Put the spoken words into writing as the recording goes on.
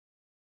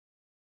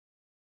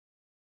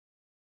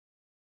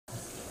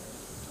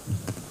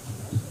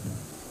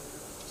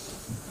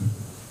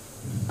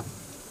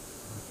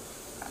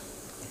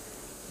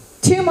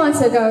2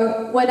 months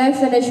ago, when I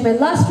finished my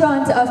last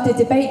round of the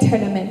debate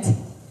tournament,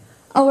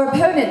 our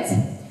opponent,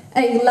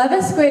 an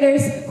 11th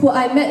graders who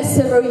I met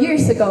several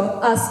years ago,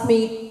 asked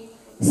me,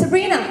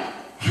 "Sabrina,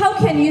 how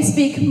can you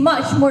speak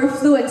much more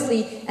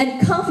fluently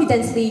and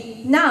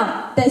confidently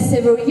now than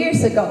several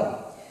years ago?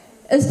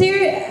 Is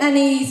there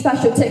any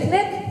special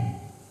technique?"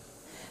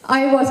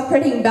 I was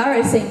pretty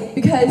embarrassing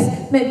because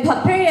my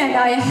partner and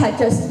I had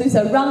just lost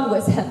a round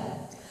with him.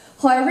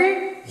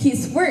 However,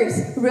 his words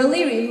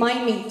really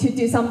remind me to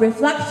do some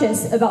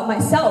reflections about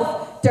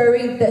myself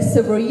during the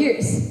several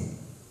years.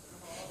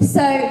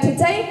 So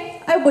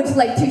today, I would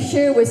like to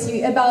share with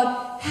you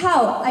about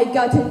how I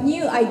got a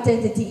new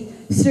identity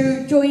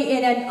through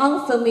joining an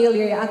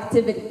unfamiliar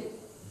activity.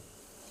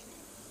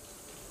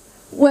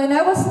 When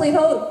I was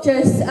little,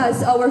 just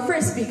as our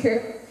first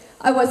speaker,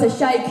 I was a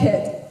shy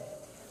kid.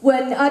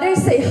 When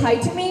others say hi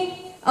to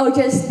me, I'll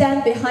just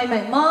stand behind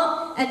my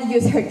mom and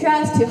use her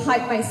dress to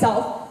hide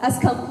myself as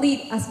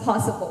complete as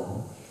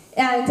possible.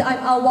 And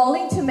I'm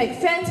unwilling to make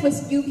friends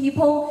with new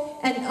people,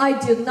 and I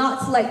do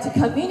not like to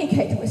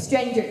communicate with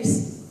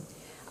strangers.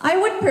 I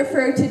would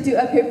prefer to do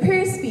a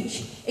prepared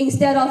speech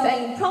instead of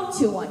an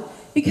impromptu one,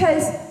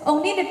 because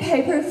only the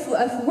paper full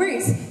of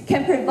words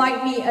can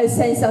provide me a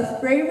sense of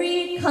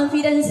bravery,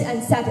 confidence,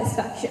 and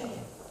satisfaction.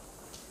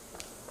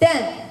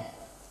 Then,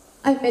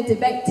 I made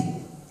debate.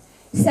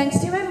 Thanks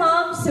to my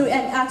mom, through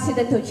an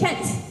accidental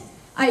chance,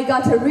 I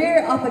got a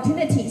rare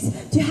opportunities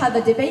to have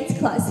a debate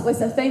class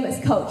with a famous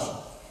coach.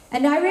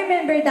 And I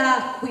remember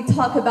that we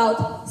talked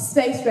about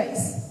space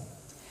race.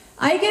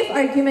 I gave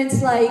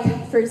arguments like,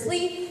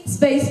 firstly,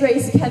 space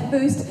race can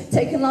boost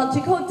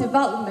technological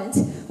development,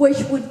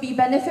 which would be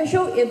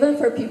beneficial even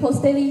for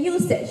people's daily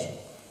usage.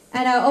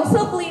 And I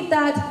also believe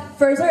that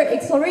further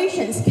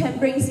explorations can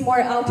bring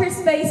more outer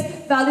space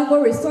valuable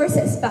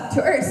resources back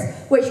to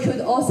Earth, which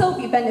could also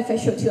be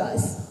beneficial to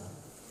us.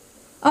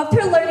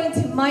 After learning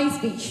to my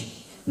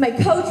speech, my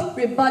coach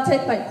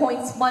rebutted my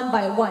points one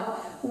by one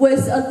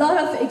with a lot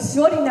of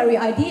extraordinary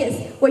ideas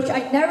which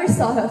I never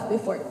thought of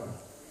before.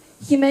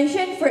 He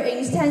mentioned, for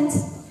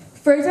instance,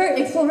 further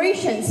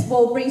explorations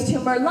will bring to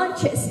more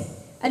launches,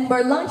 and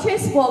more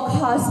launches will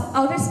cause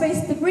outer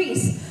space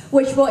debris,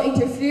 which will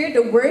interfere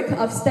the work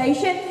of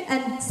station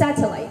and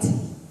satellite.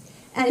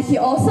 And he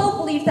also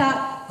believed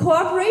that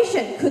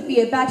cooperation could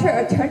be a better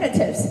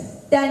alternative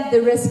than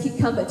the risky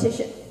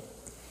competition.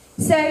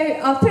 So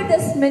after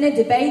this mini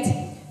debate,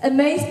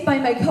 amazed by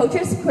my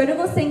coach's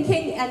critical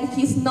thinking and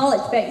his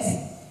knowledge base,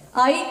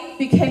 I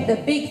became the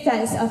big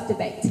fans of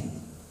debate.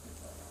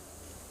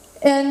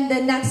 In the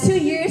next 2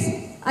 years,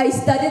 I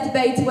studied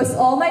debate with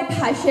all my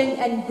passion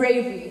and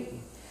bravery.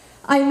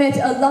 I met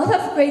a lot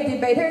of great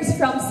debaters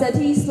from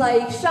cities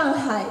like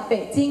Shanghai,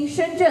 Beijing,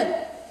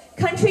 Shenzhen,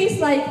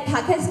 countries like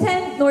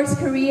Pakistan, North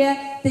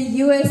Korea, the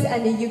US,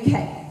 and the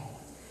UK.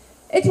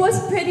 It was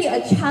pretty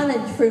a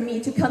challenge for me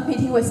to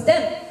competing with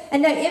them,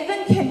 and I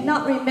even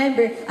cannot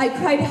remember I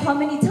cried how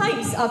many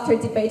times after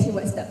debating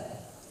with them.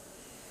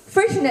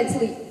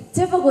 Fortunately,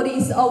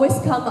 difficulties always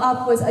come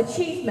up with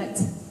achievement.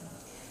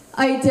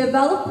 I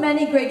developed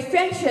many great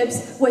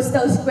friendships with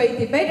those great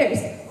debaters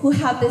who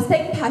have the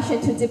same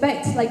passion to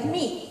debate like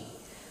me.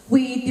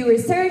 We do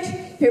research,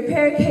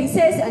 prepare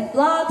cases and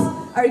blogs,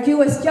 argue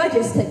with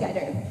judges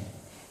together.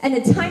 And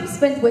the time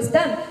spent with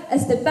them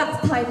is the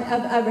best time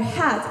I've ever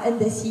had in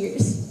these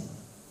years.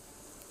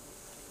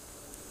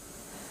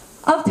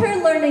 After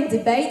learning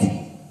debate,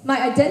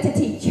 my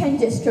identity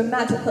changes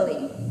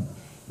dramatically.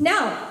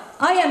 Now,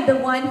 I am the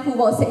one who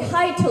will say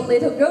hi to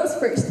little girls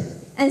first,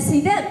 and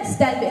see them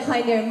stand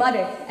behind their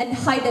mother and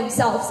hide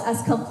themselves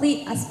as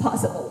complete as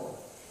possible.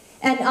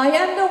 And I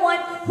am the one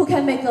who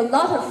can make a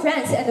lot of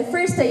friends at the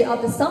first day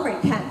of the summer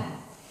camp.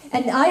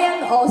 And I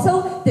am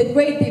also the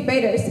great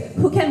debaters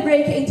who can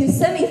break into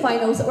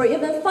semifinals or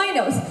even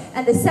finals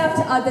and accept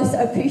others'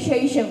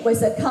 appreciation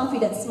with a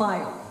confident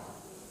smile.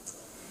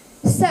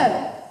 So,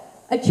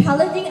 a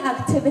challenging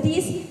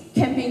activities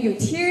can bring you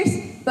tears,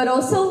 but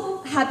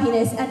also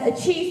happiness and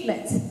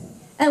achievement.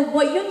 And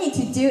what you need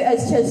to do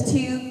is just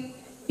to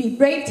be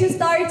brave to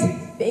start,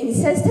 be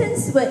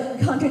insistent when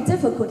encounter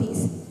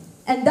difficulties,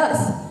 and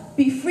thus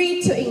be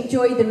free to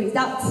enjoy the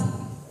results.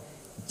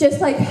 Just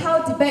like how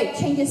debate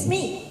changes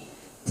me,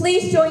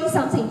 please join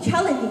something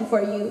challenging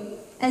for you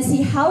and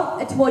see how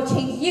it will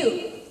change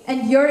you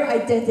and your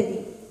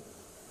identity.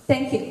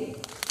 Thank you.